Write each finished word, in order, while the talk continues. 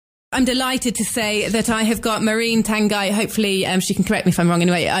I'm delighted to say that I have got Marine Tanguy. Hopefully she can correct me if I'm wrong.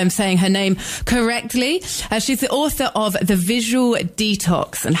 Anyway, I'm saying her name correctly. She's the author of The Visual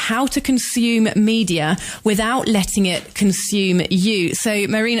Detox and How to Consume Media Without Letting It Consume You. So,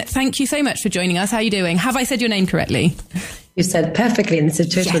 Marine, thank you so much for joining us. How are you doing? Have I said your name correctly? You said perfectly, and it's a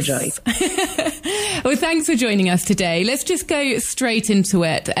total joy. Well, thanks for joining us today. Let's just go straight into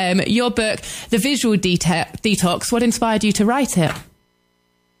it. Your book, The Visual Detox, what inspired you to write it?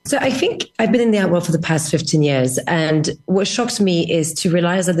 So I think I've been in the art world for the past 15 years. And what shocks me is to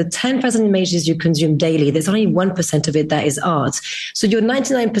realize that the 10,000 images you consume daily, there's only 1% of it that is art. So your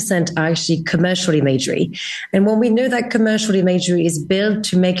 99% are actually commercial imagery. And when we know that commercial imagery is built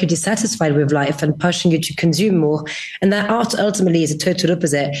to make you dissatisfied with life and pushing you to consume more, and that art ultimately is a total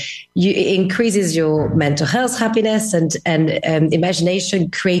opposite, it increases your mental health, happiness, and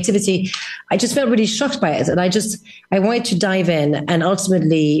imagination, creativity. I just felt really shocked by it. And I wanted to dive in and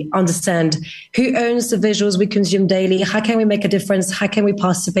ultimately understand who owns the visuals we consume daily. How can we make a difference? How can we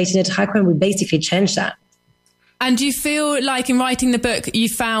participate in it? How can we basically change that? And do you feel like in writing the book, you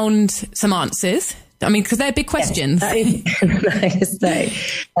found some answers? I mean, because they're big questions. Yes,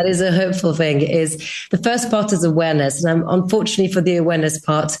 that is a hopeful thing. Is the first part is awareness. And unfortunately for the awareness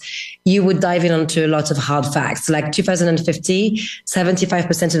part, you would dive in onto a lot of hard facts. Like 2050,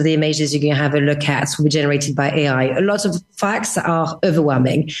 75% of the images you're going to have a look at will be generated by AI. A lot of facts are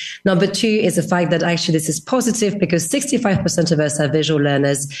overwhelming. Number two is the fact that actually this is positive because 65% of us are visual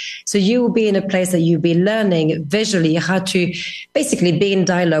learners. So you will be in a place that you'll be learning visually how to basically be in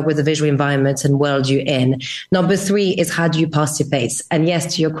dialogue with the visual environment and world you in. Number three is how do you participate? And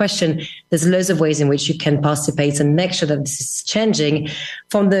yes, to your question, there's loads of ways in which you can participate and make sure that this is changing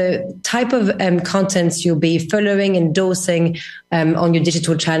from the type of contents you'll be following, endorsing on your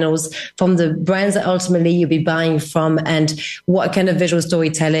digital channels, from the brands that ultimately you'll be buying from and what kind of visual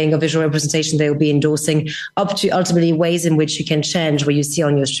storytelling or visual representation they will be endorsing, up to ultimately ways in which you can change what you see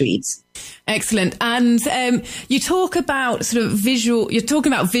on your streets. Excellent. And you talk about sort of you're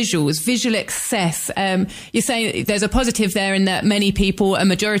talking about visuals, visual excess. You're saying there's a positive there in that many people, a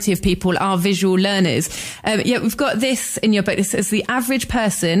majority of people are visual learners. Yet we've got this in your book. This is the average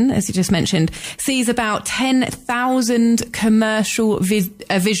person, as you just mentioned, sees about 10,000 commercial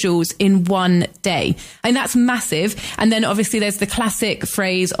visuals in one day. And that's massive. And then obviously there's the classic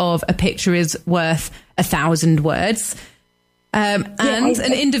phrase of a picture is worth 1,000 words. And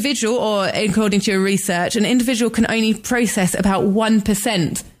an individual, or according to your research, an individual can only process about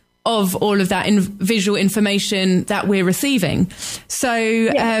 1% of all of that visual information that we're receiving. So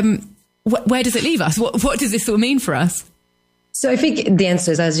where does it leave us? What does this all mean for us? So I think the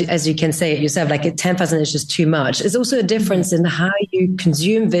answer is, as you can say it yourself, like 10,000 is just too much. There's also a difference in how you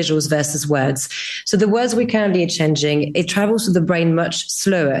consume visuals versus words. So the words we currently are changing, it travels to the brain much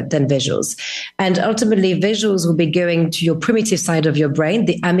slower than visuals. And ultimately, visuals will be going to your primitive side of your brain,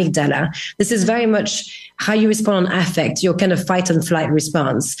 the amygdala. This is very much how you respond on affect, your kind of fight and flight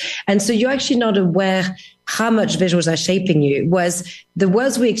response. And so you're actually not aware how much visuals are shaping you, was the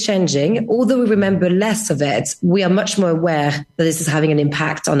words we're exchanging, although we remember less of it, we are much more aware that this is having an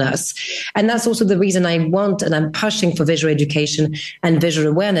impact on us. And that's also the reason I want and I'm pushing for visual education and visual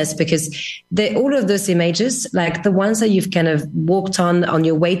awareness, because all of those images, like the ones that you've kind of walked on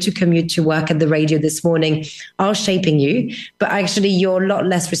your way to commute to work at the radio this morning, are shaping you, but actually you're a lot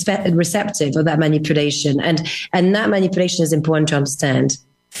less receptive of that manipulation. And that manipulation is important to understand.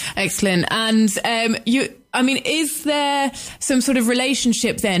 Excellent. And is there some sort of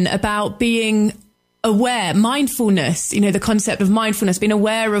relationship then about being aware, mindfulness, the concept of mindfulness, being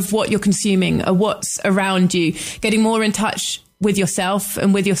aware of what you're consuming or what's around you, getting more in touch with yourself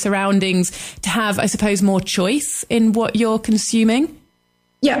and with your surroundings to have, I suppose, more choice in what you're consuming?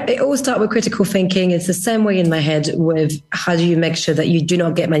 Yeah, it all starts with critical thinking. It's the same way in my head with how do you make sure that you do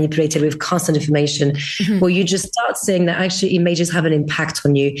not get manipulated with constant information, where you just start saying that actually images have an impact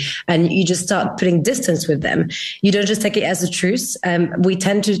on you and you just start putting distance with them. You don't just take it as a truth. We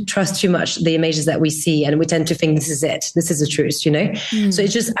tend to trust too much the images that we see and we tend to think this is it. This is a truth, So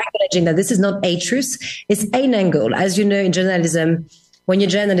it's just acknowledging that this is not a truth. It's an angle. As you know, in journalism, when you're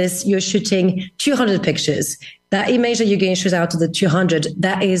a journalist, you're shooting 200 pictures. That image that you're going to shoot out of the 200,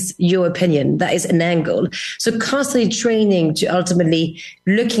 that is your opinion. That is an angle. So constantly training to ultimately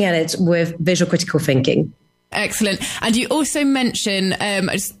looking at it with visual critical thinking. Excellent. And you also mention,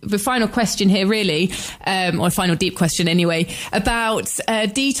 the final question here really, or final deep question anyway, about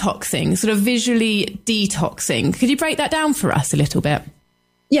detoxing, sort of visually detoxing. Could you break that down for us a little bit?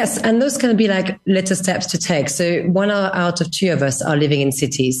 Yes, and those can be like little steps to take. So 1 hour out of 2 of us are living in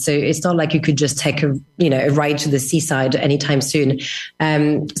cities. So it's not like you could just take a ride to the seaside anytime soon.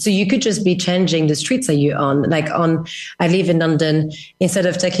 So you could just be changing the streets that you're on. I live in London. Instead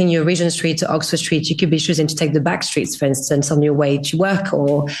of taking your Regent Street to Oxford Street, you could be choosing to take the back streets, for instance, on your way to work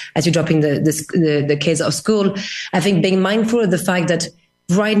or as you're dropping the kids off school. I think being mindful of the fact that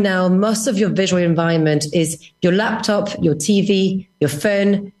right now, most of your visual environment is your laptop, your TV, your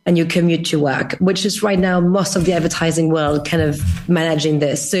phone, and your commute to work, which is right now most of the advertising world kind of managing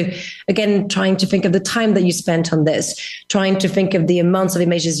this. So again, trying to think of the time that you spent on this, trying to think of the amounts of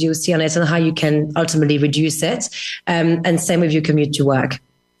images you see on it and how you can ultimately reduce it. And same with your commute to work.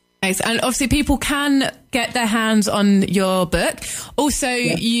 Nice. And obviously people can get their hands on your book. Also,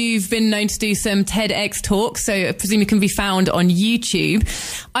 You've been known to do some TEDx talks, so I presume you can be found on YouTube.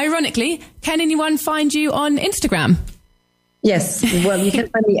 Ironically, can anyone find you on Instagram? Yes. Well, you can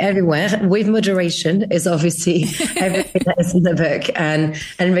find me everywhere. With moderation is obviously everything that is in the book and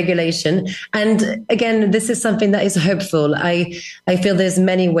regulation. And again, this is something that is hopeful. I feel there's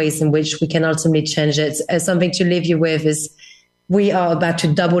many ways in which we can ultimately change it. Something to leave you with is we are about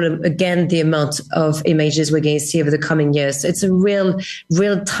to double again the amount of images we're going to see over the coming years. So it's a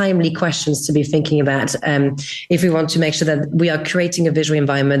real timely questions to be thinking about if we want to make sure that we are creating a visual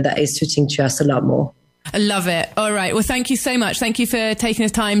environment that is suiting to us a lot more. I love it. All right. Well, thank you so much. Thank you for taking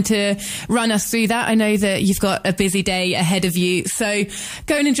the time to run us through that. I know that you've got a busy day ahead of you. So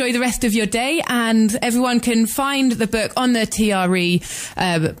go and enjoy the rest of your day. And everyone can find the book on the TRE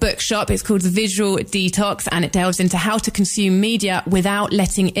bookshop. It's called The Visual Detox, and it delves into how to consume media without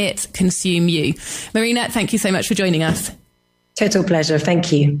letting it consume you. Marina, thank you so much for joining us. Total pleasure.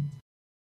 Thank you.